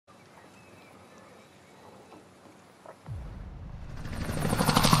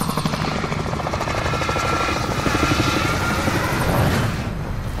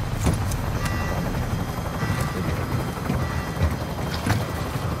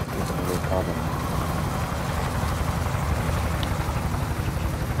Pick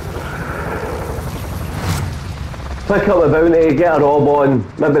up the bounty, get a rob on,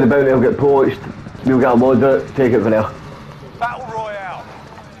 maybe the bounty will get poached, we'll get a loader, take it from there. Battle Royale.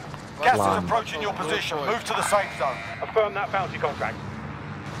 Gas is approaching your position, move to the safe zone. Affirm that bounty contract.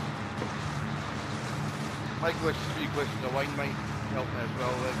 Mike wishes 3 questions of wine might help me as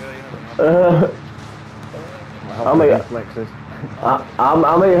well, I might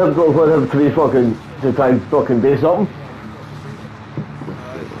have got to have 3 fucking, to try and fucking do something.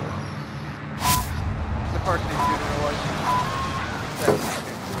 The first thing you're doing was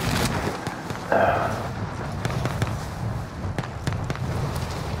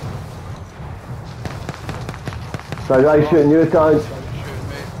So guy shooting you, Taj? shooting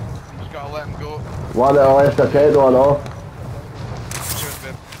me. Just gotta let him go. One that I left a kid on off.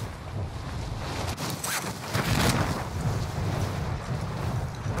 Shooting me.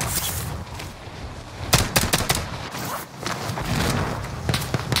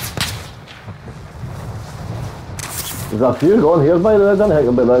 There's a few going here by the way, I don't think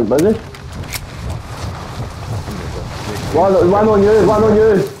it'll be that busy. One on you, one on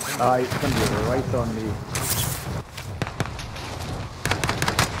you! Aye, somebody right on me.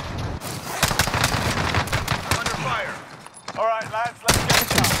 Alright lads, let's get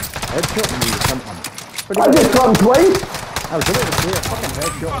going. Headshot me with something. I just shot him twice! I was about to say a fucking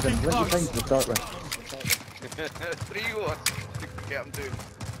headshot within plenty of times to start with. 3-1. Get him doing.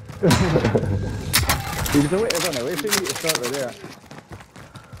 He was away to run away from me to start with there.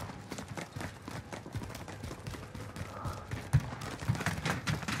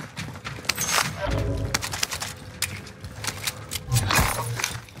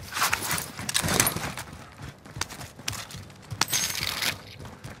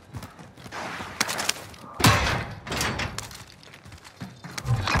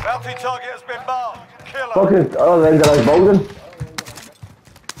 Bounty target has been marked. Kill him. Fucking other end of that building.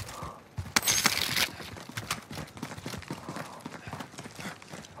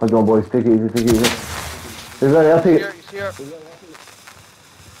 Hold on boys, take it easy, take it easy. Is there anything? He's here.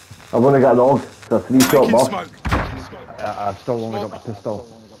 I've only got an AUG, it's a 3-shot buff. I've still only got my pistol.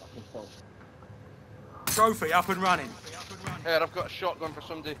 Trophy up and running. Here, I've got a shotgun for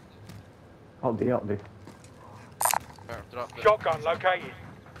somebody. Up there, up there. Here, drop it. Shotgun located.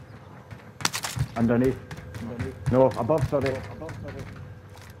 Underneath. No, above, sorry.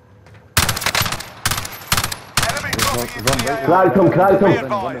 Enemy dropping into the AO. Cracked him, cracked Be him.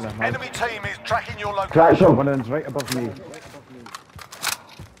 advised, enemy team is tracking your Cracked location. him. One of them's right above me.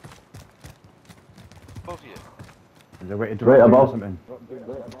 Above you. Is there a way to Right drop down or above. something?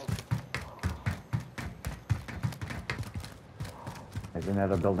 Is there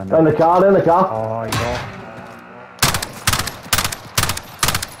another building In there? the car, in the car. Oh, you know.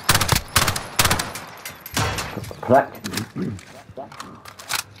 Prick.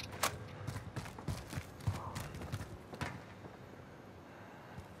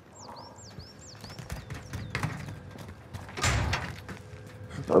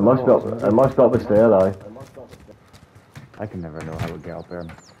 It must go up the stair, aye. I can never know how to get up there.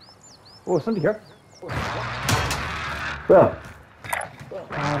 Oh, somebody here. Where?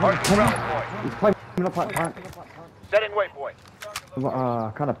 He's climbing up that tank. Setting waypoint.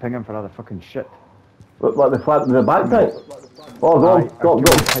 Kind of ping him for other fucking shit. What, the back tank? Oh, go on, go on,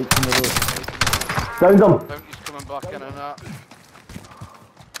 go on. Pipes in the road. Down them. Bounty's coming back in and that.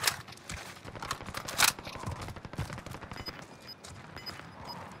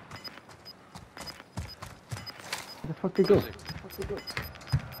 Where the fuck did he go?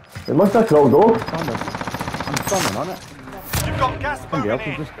 They must have crawled off. I'm standing on it. You've got gas Somebody moving else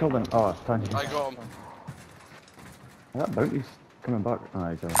has in. just killed him. Oh, it's tiny. I got him. That bounty's coming back.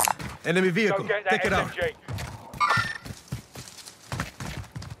 Aye, so. Enemy Go vehicle. get Take that it out. SMG.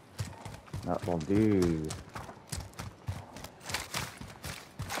 That will do.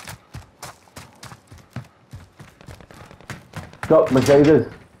 Stop beside us.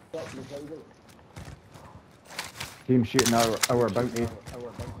 Team shooting our bounty.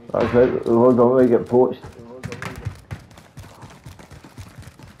 That's right, hold on, we get poached.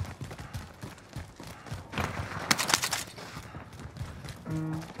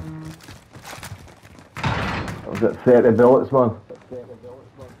 I've got 30 bullets, man.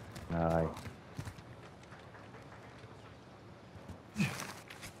 Aye.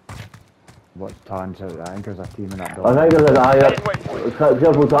 What's Tan's out there? I think there's a team in that I building. think there's an eye up.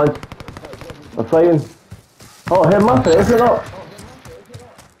 Careful, Tan. They're fighting. Oh, him, my face, is it not?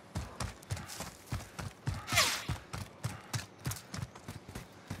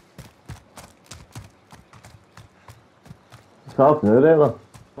 It's half new, right there.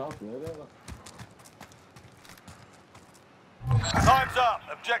 Time's up.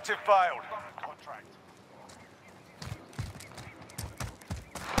 Objective failed. Contract.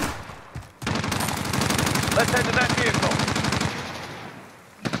 Let's head to that vehicle.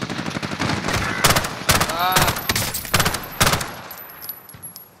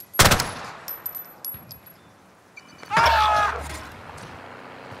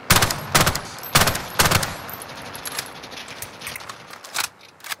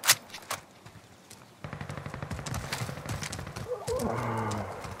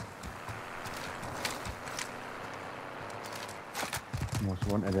 Most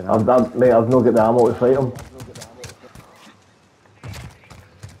wanted in I've not got the ammo to fight him.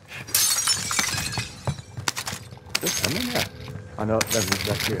 Just him in there. I know they're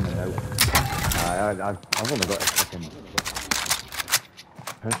shooting it out. I've only got a fucking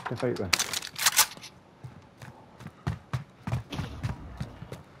push to fight with.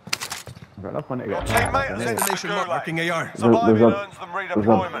 I've got enough money to Your get teammate has entered the Destination mark, marking AR. Surviving There's earns them a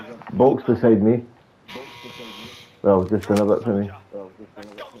redeployment. box beside me. Well, just in a bit for me.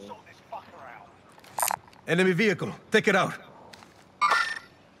 Enemy vehicle. Take it out.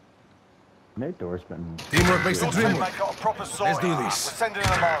 No doors, but Teamwork makes the Your dream work. teammate got a proper sort. Let's do We're this. sending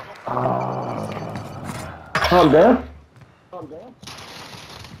them home. Calm down.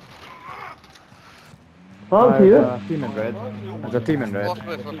 Calm here. team in red. There's a team in red. Lost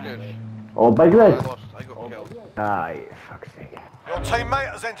with, that's good. Oh, big I red. lost, I got killed. Aye, fuck's sake. Your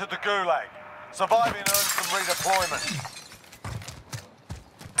teammate has entered the gulag. Surviving earns them redeployment.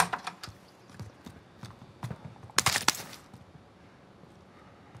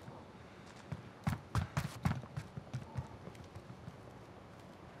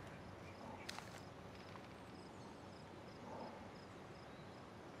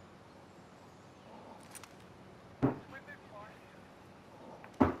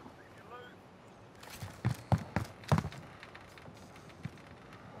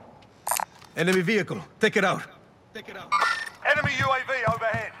 Enemy vehicle. Take it out. Take it out. Enemy UAV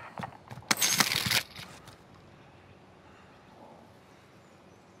overhead.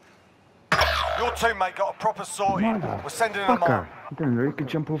 Your teammate got a proper sorting. We're sending them Fucker. home. I didn't know you could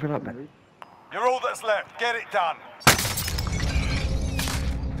jump over that bit. You're all that's left. Get it done.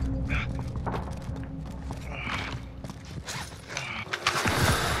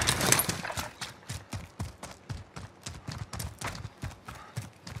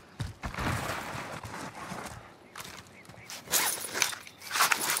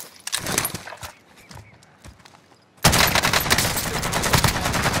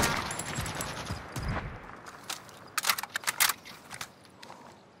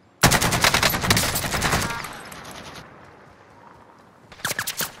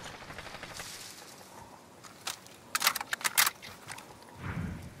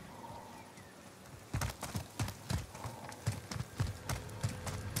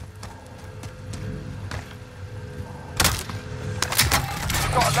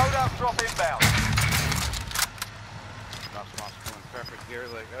 Got a loadout drop inbound. That's mask going perfect gear,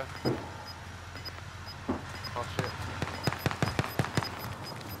 like, oh shit.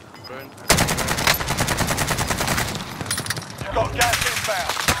 Burn. You've got gas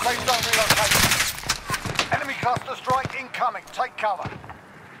inbound. Safe zone relocation. Enemy cluster strike incoming. Take cover.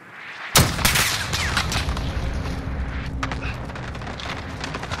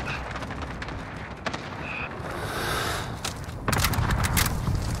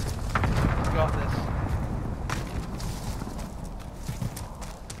 Got this.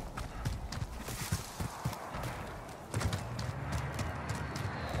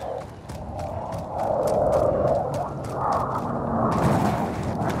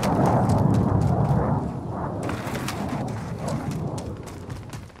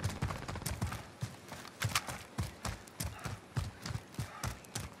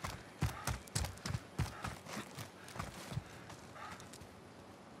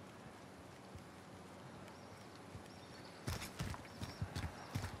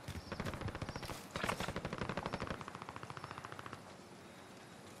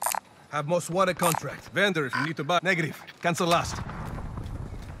 Have most wanted contract. Vendor, if you need to buy. Negative. Cancel last.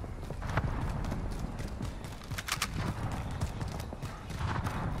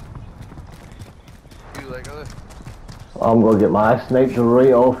 You like this? I'm gonna get my ass sniped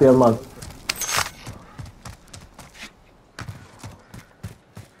right off here, man.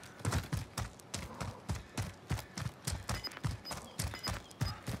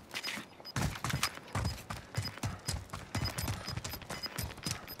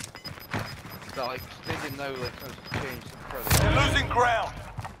 That like stadium now like has changed further. You're losing ground.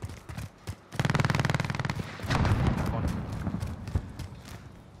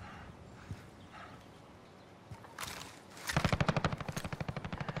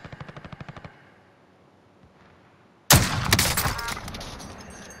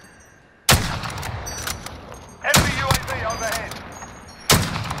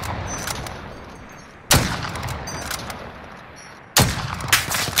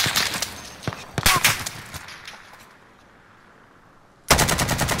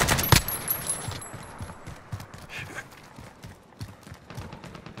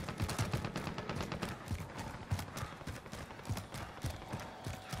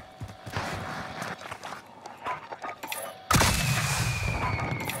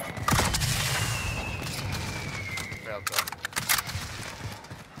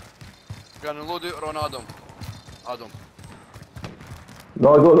 Gonna load out on Adam. Adam.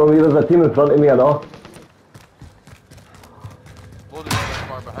 No, I don't know. There's a team in front of me, I know. Load out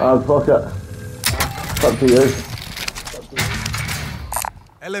far behind. Fuck it. It's up to you.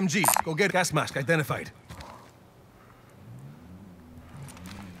 LMG, go get gas mask identified.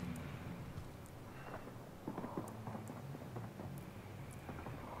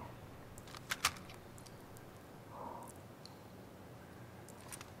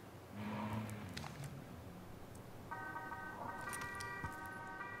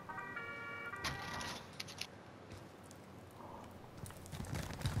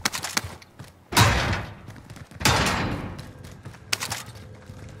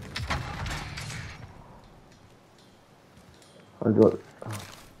 I got.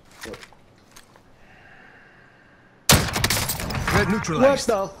 Red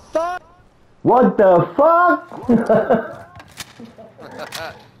neutralized. What the fuck?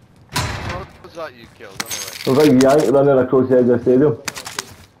 What was that you killed anyway? There's like yank running across the edge of the stadium.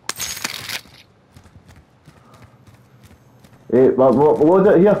 Hey, what was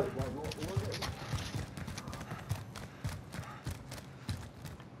it here?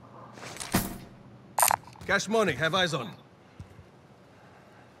 Cash money, have eyes on.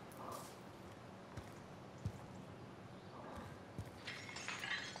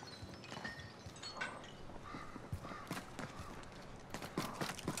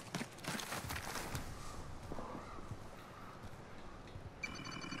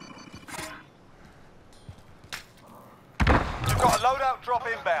 You've got a loadout drop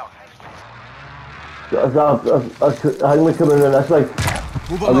inbound. I'm coming in this way.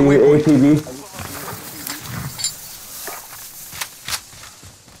 Move I on my mean, waypoint. ATV.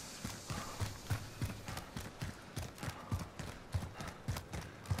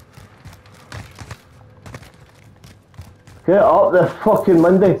 Get up this fucking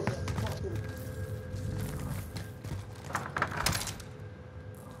Monday.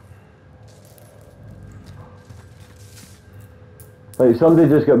 Right, somebody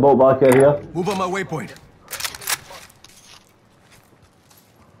just got bought back out here. Move on my waypoint.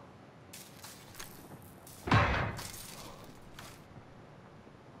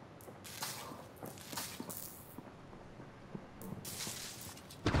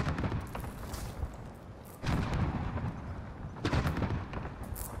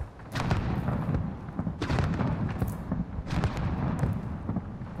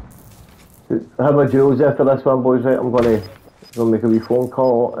 I have my jewels after this one, boys, right? I'm gonna make a wee phone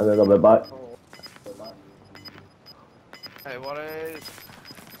call and then I'll be back. Hey, what is?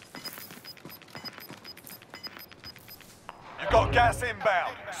 You've got gas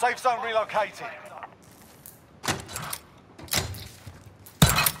inbound. Safe zone relocated.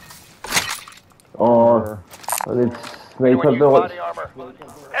 Oh, I need sniper bullets.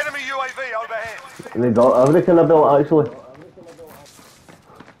 Enemy UAV overhead. I need every kind of bullet actually.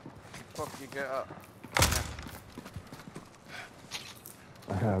 Fuck you get up.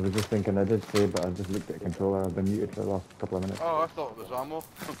 I was just thinking I did say, but I just looked at the controller. I've been muted for the last couple of minutes. Oh, I thought it was ammo.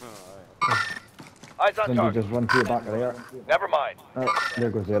 Eyes on Somebody target. just run through the back of there. Never mind. Oh, there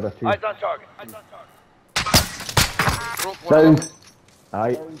goes the other two. Eyes on target. Broke one Down. of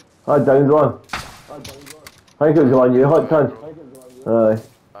them. I downed one. I think it was the one you hot ton. Aye.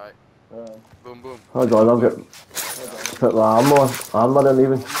 Alright. Boom, boom. Hold on, I've got put my armor in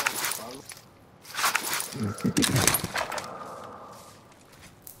even.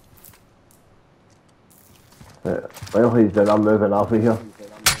 Well, he's done. I'm moving off of here.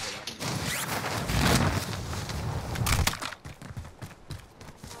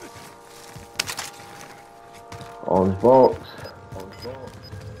 Orange box.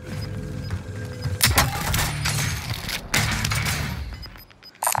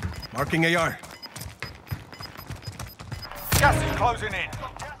 Marking AR. Gas is closing in.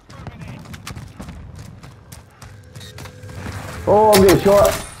 Oh, I'm getting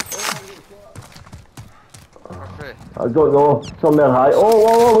shot. Okay. I don't know. Somewhere high.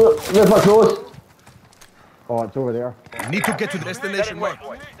 Oh, there's my close. Oh, it's over there. Need to get to the destination mark.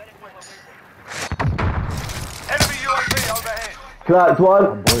 Enemy UAV overhead. Cracked one.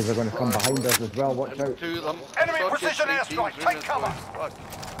 And boys are going to come behind us as well. Watch out. Two of them. Enemy Fuck, precision it's airstrike. 18 Take cover. Fuck.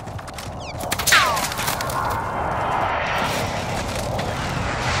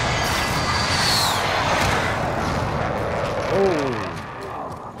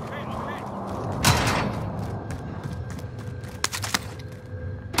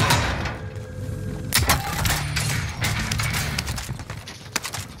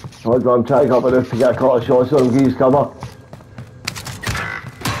 Hold on, I'm trying to go up with this to get a couple of shots on Gee's cover.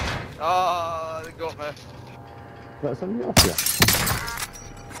 Ah, they got me. That's somebody off here.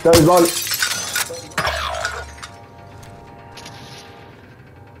 Down one.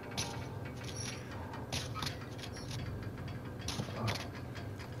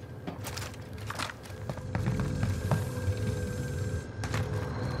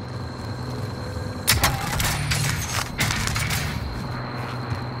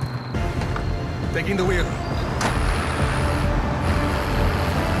 Taking the wheel.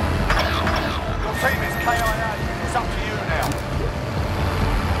 Your team is KIA. It's up to you now.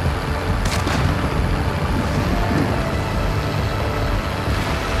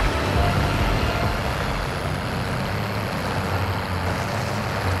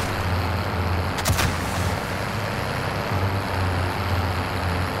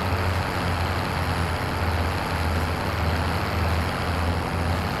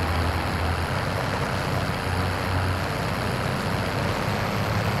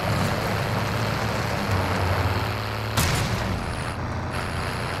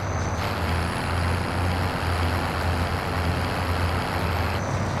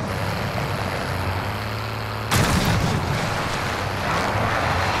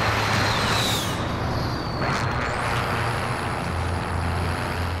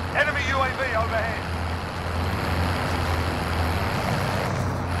 Enemy UAV overhead.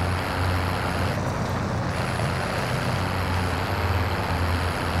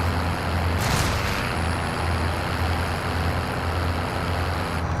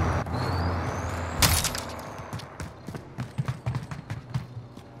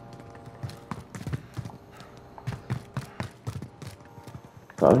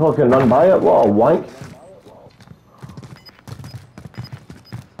 I fucking run by it, what a wank.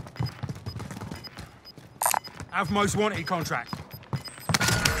 Have most wanted contract.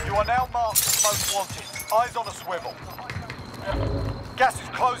 You are now marked as most wanted. Eyes on a swivel. Gas is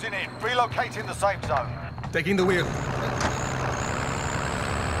closing in. Relocating the safe zone. Taking the wheel.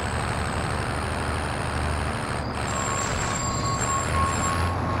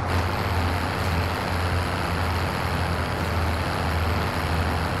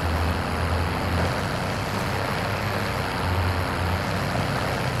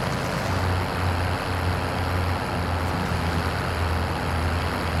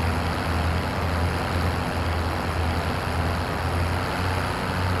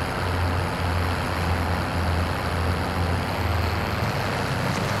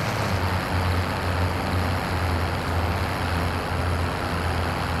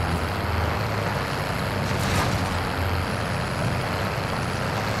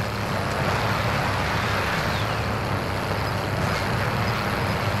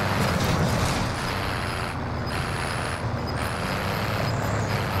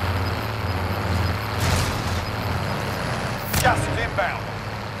 Gas is inbound.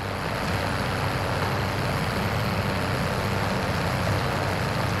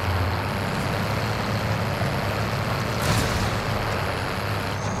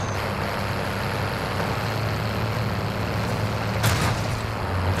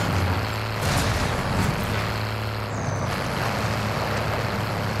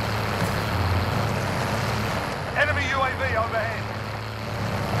 Enemy UAV overhead.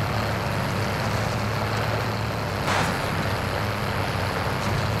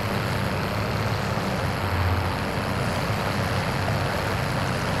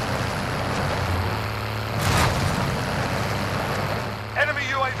 Enemy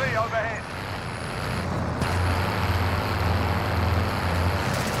UAV overhead.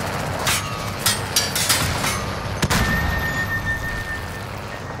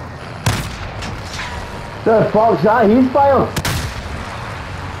 The fuck's that? He's fired.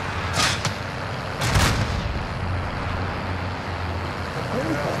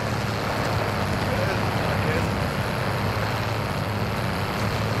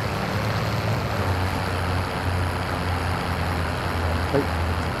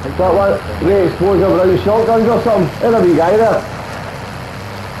 Like that one, yeah, explosive around the shotguns or something. There's a wee guy there.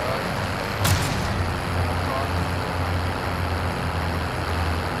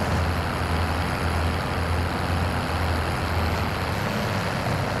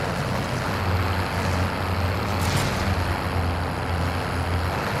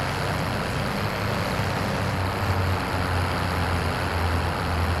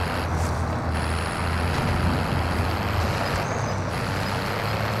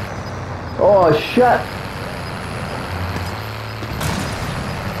 Oh shit!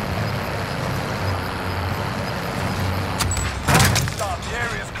 Done. The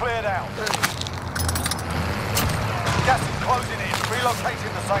area's cleared out. Gas is closing in.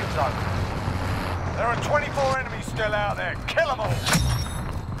 Relocating the safe zone. There are 24 enemies still out there. Kill them all.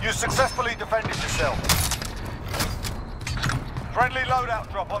 You successfully defended yourself. Friendly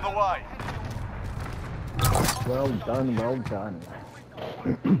loadout drop on the way. Well done, well done.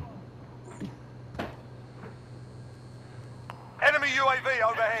 Enemy UAV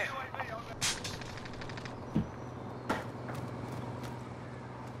overhead.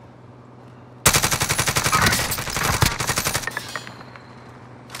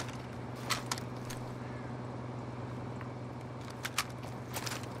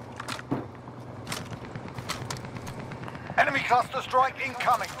 Cluster strike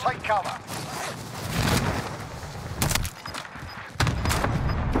incoming. Take cover.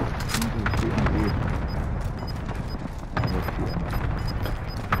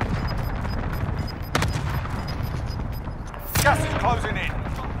 Gas is closing in.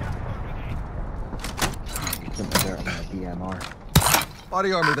 Something there on my DMR.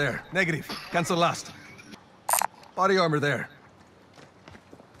 Body armor there. Negative. Cancel last. Body armor there.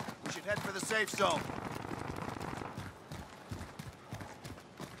 We should head for the safe zone.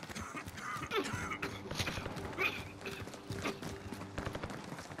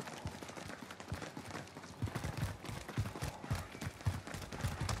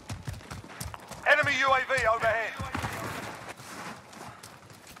 Enemy UAV overhead.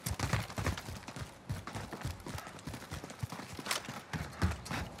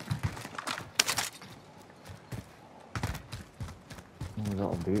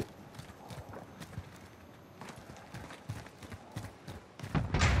 That'll do it.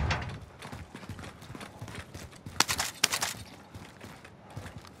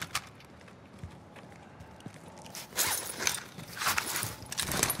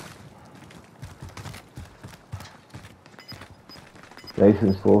 Nice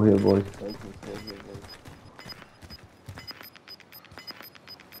and slow here, boys.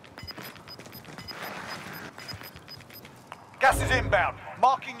 Gas is inbound.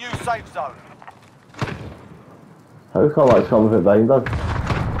 Marking new safe zone. How come that's coming from behind us?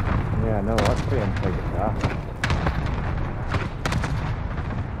 Yeah, no, that's pretty inside the car.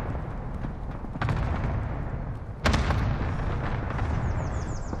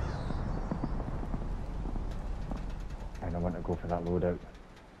 And I want to go for that loadout.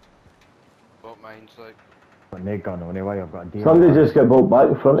 What mine's like? But no gun anyway, I've got a DMR. Somebody just got bolt back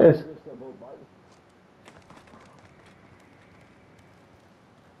in front of us.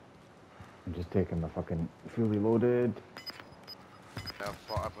 I'm just taking my fucking fully loaded. Yeah, I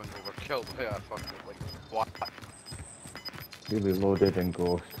thought I've been overkilled by a fucking like what? Fully loaded and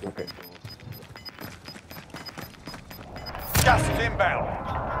ghost. Okay. Gas is inbound.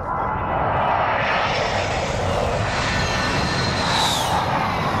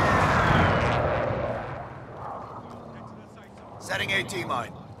 Setting AT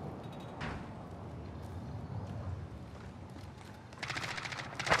mine.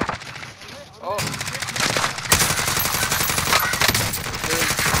 Oh!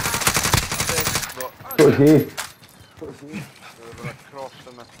 What's he? They're across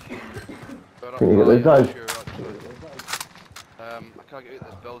from me. Can you get this guy? Sure, actually. I can't get out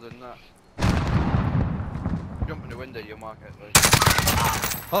this building, that. Jump in the window, you'll mark it. Right?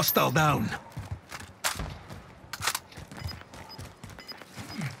 Hostile down.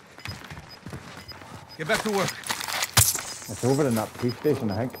 Get back to work. It's over in that police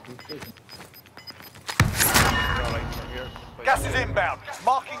station, I think. Alright, from here. Gas is inbound.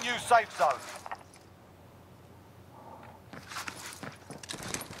 Marking new safe zone.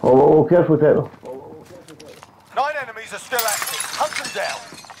 Oh, careful, Techno. 9 enemies are still active. Hunt them down.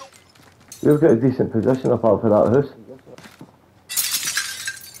 We've got a decent position apart from that house.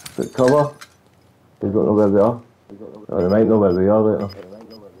 But cover. They don't know where we are. Oh, they might know where we are later.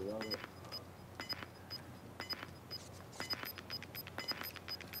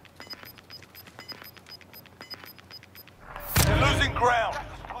 They're losing ground.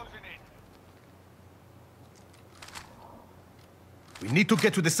 We need to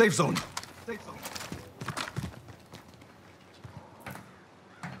get to the safe zone.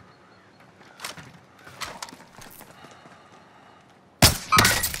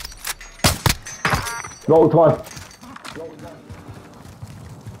 Knocked one.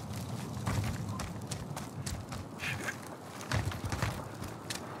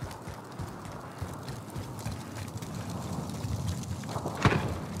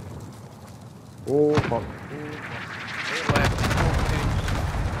 Oh, fuck.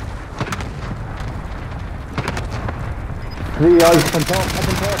 Three eyes. Up on top, up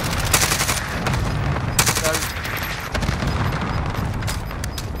on top.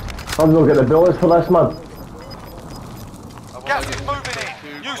 I'm not getting the bullets for this, man. Gas is moving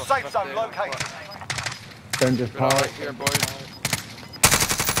in. New safe zone located. Down just Alright, park. here, boys.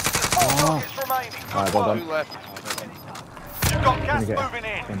 4 targets remaining. Good Alright, well work. Two left. You've got gas Gonna get moving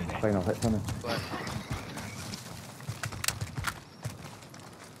in. final hits on him. Left.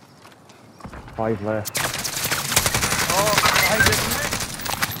 5 left. Oh, I didn't.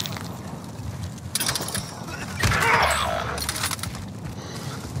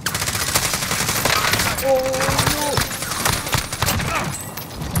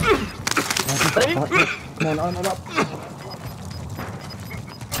 Come on, on and up.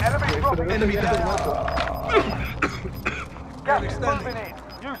 Enemy dropping Enemy down. Gas is Standing. moving in.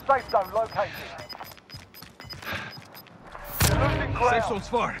 New safe zone located. You're losing Safe ground. zone's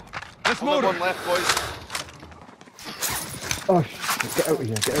far. Let's Only motor. one left, boys. Oh shit, get out of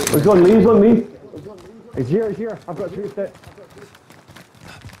here, get out of here. He's on me, he's on me. He's here, he's here. I've got 3 sticks.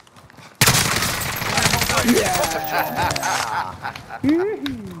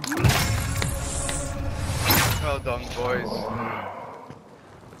 Well done, boys.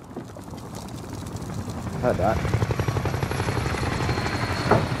 Had that.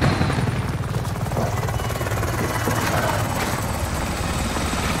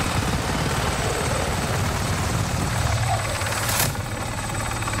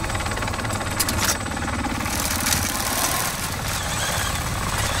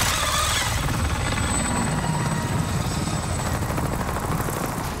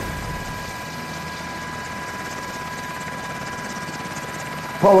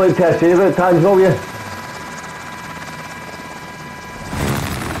 Probably test save it, tangible, yeah.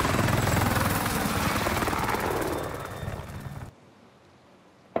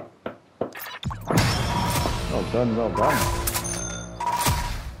 Well done, well done.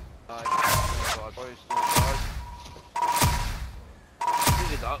 Aye, not bad, boys, not bad. Who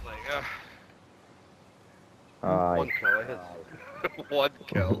did that, like, Aye. one kill, I had. One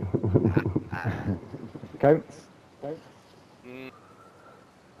kill. Counts.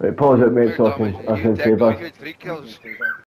 Right, pause it, mate, so How I much can did you save take? us. You had 3 kills.